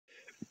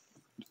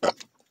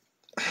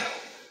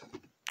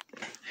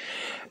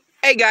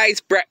Hey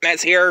guys, Brett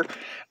Metz here.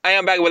 I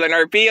am back with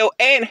another video,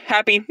 and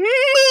happy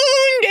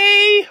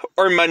Monday,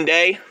 or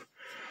Monday.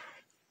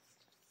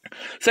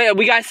 So yeah,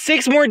 we got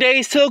 6 more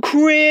days till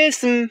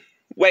Christmas.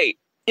 Wait,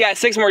 yeah,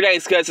 6 more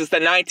days because it's the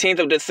 19th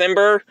of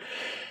December.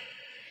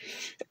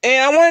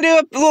 And I want to do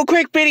a little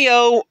quick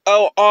video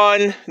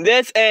on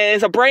this, and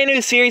it's a brand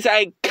new series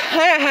I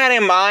kind of had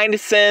in mind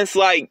since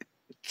like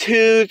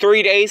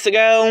 2-3 days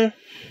ago.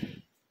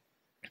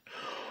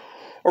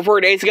 Or 4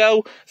 days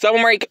ago. So I'm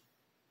gonna rank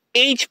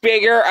each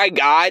figure I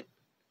got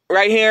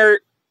right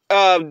here.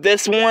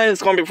 This one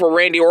is going to be for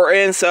Randy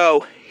Orton.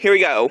 So here we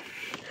go.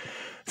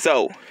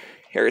 So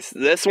here's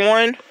this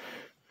one.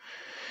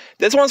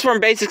 This one's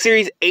from Basic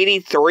Series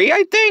 83,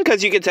 I think,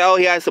 because you can tell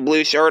he has the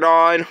blue shirt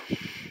on.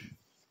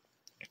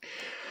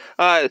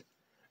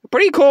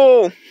 Pretty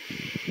cool.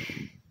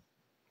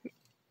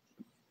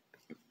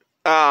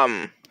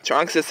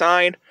 Trunks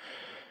design.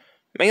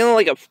 Making it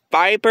like a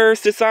Viper's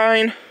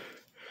design.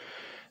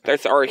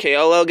 There's the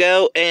RKO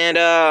logo, and,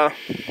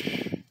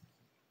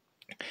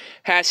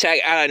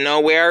 hashtag out of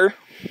nowhere.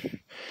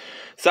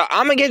 So,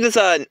 I'm gonna give this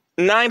a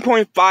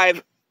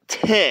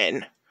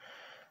 9.5/10.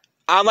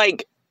 I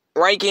like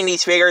ranking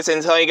these figures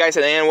and tell you guys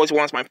at the end which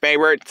one's my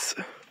favorites.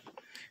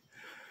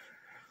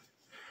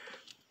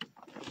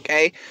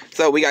 Okay,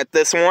 so we got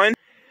this one,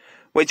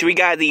 which we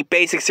got the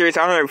Basic Series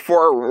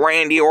 104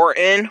 Randy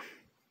Orton.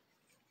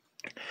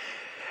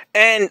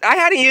 And I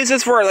had to use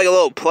this for like a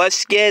little plush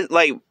skit,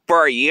 like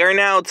for a year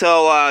now,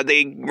 till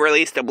they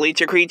released the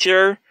Bleacher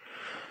Creature.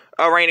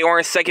 Randy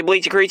Orton's second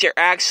Bleacher Creature,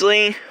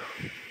 actually.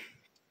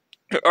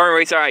 Or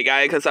wait, sorry,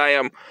 guys, because I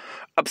am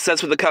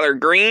obsessed with the color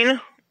green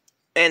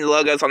and the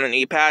logos on the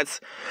knee pads.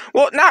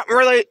 Well, not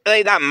really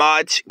like that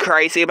much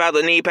crazy about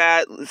the knee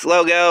pads,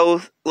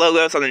 logos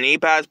on the knee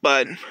pads,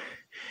 but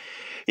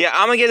yeah,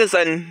 I'm gonna give this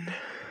an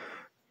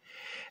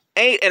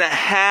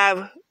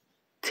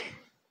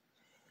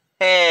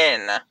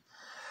 8.5/10.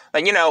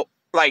 Like, you know,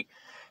 like,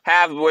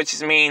 half, which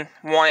is mean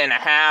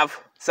 1.5.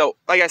 So,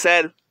 like I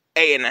said,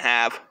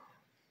 8.5.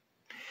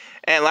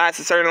 And last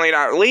and certainly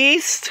not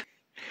least,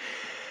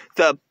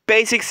 the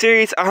Basic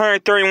Series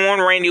 131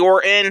 Randy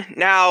Orton.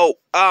 Now,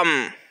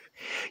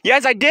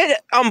 yes, I did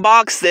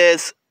unbox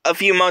this a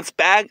few months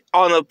back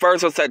on the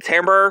 1st of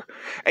September.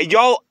 And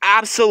y'all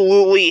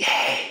absolutely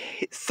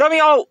some of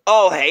y'all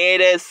all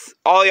hated this.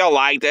 All y'all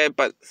liked it,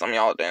 but some of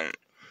y'all didn't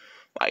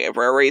like it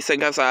for a reason.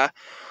 Because,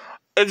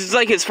 it's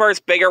like his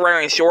first figure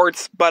wearing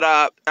shorts, but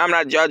I'm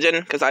not judging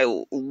because I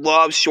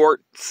love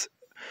shorts.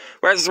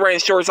 Whereas he's wearing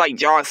shorts like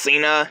John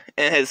Cena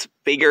in his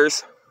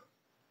figures.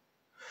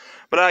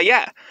 But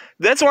yeah,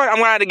 this one I'm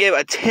going to have to give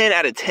a 10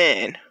 out of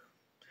 10.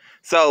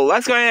 So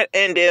let's go ahead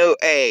and do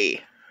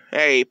a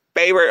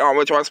favorite on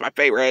which one's my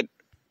favorite.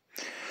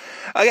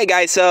 Okay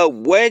guys, so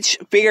which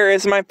figure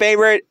is my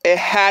favorite? It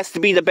has to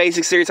be the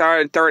Basic Series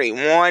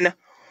 131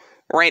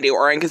 Randy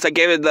Orton because I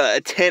gave it a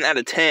 10 out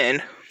of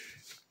 10.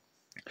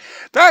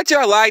 That's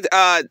what I liked.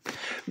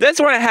 This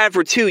one I had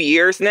for 2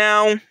 years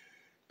now.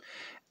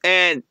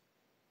 And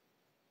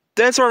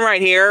this one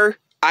right here,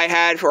 I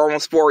had for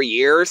almost 4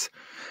 years.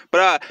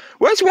 But,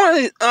 which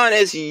one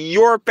is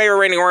your favorite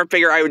Randy Orton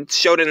figure? I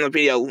showed it in the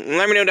video.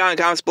 Let me know down in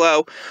the comments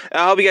below.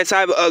 I hope you guys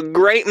have a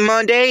great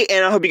Monday.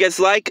 And I hope you guys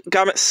like,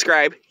 comment,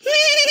 subscribe.